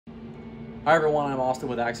Hi everyone, I'm Austin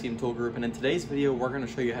with Axiom Tool Group, and in today's video we're going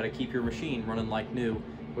to show you how to keep your machine running like new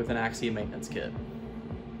with an Axiom Maintenance Kit.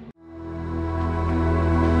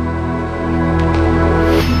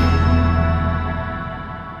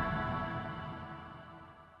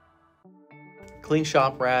 Clean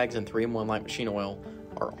shop rags and 3-in-1 light machine oil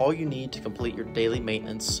are all you need to complete your daily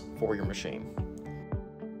maintenance for your machine.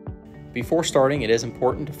 Before starting, it is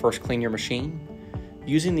important to first clean your machine.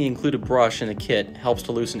 Using the included brush in the kit helps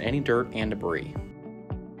to loosen any dirt and debris.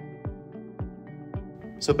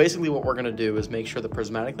 So basically what we're going to do is make sure the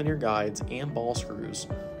prismatic linear guides and ball screws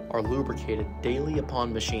are lubricated daily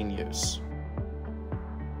upon machine use.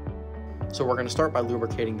 So we're going to start by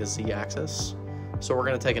lubricating the Z-axis. So we're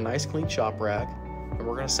going to take a nice clean shop rag and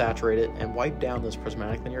we're going to saturate it and wipe down those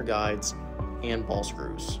prismatic linear guides and ball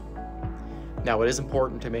screws. Now it is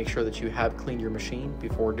important to make sure that you have cleaned your machine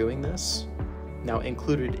before doing this. Now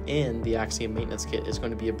included in the Axiom Maintenance Kit is going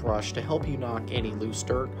to be a brush to help you knock any loose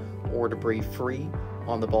dirt or debris free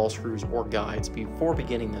on the ball screws or guides before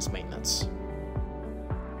beginning this maintenance.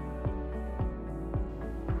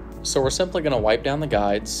 So we're simply going to wipe down the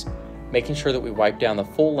guides, making sure that we wipe down the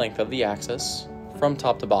full length of the axis from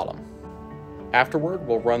top to bottom. Afterward,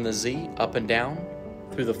 we'll run the Z up and down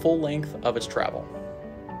through the full length of its travel.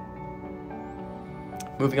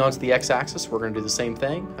 Moving on to the X-axis, we're going to do the same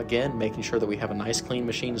thing. Again, making sure that we have a nice clean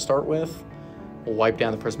machine to start with. We'll wipe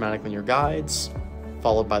down the prismatic linear guides,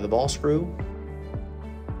 followed by the ball screw.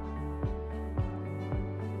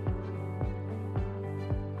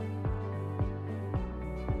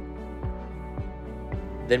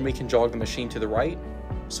 Then we can jog the machine to the right,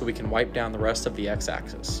 so we can wipe down the rest of the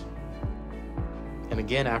X-axis. And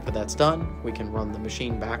again, after that's done, we can run the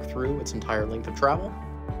machine back through its entire length of travel.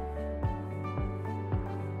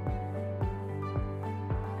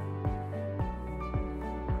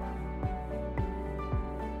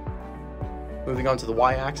 Moving on to the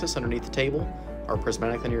Y-axis underneath the table, our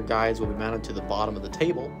prismatic linear guides will be mounted to the bottom of the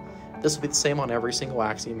table. This will be the same on every single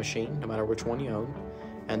Axiom machine, no matter which one you own.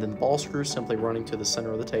 And then the ball screw simply running to the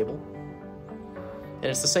center of the table. And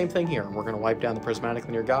it's the same thing here. We're going to wipe down the prismatic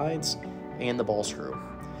linear guides and the ball screw.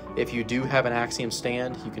 If you do have an Axiom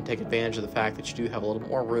stand, you can take advantage of the fact that you do have a little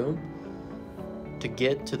more room to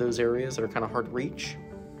get to those areas that are kind of hard to reach.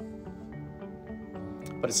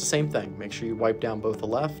 But it's the same thing. Make sure you wipe down both the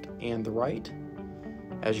left and the right,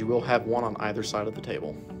 as you will have one on either side of the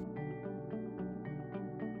table.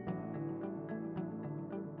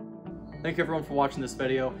 Thank you everyone for watching this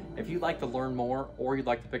video. If you'd like to learn more or you'd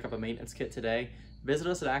like to pick up a maintenance kit today, visit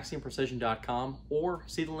us at axiomprecision.com or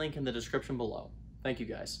see the link in the description below. Thank you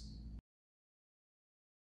guys.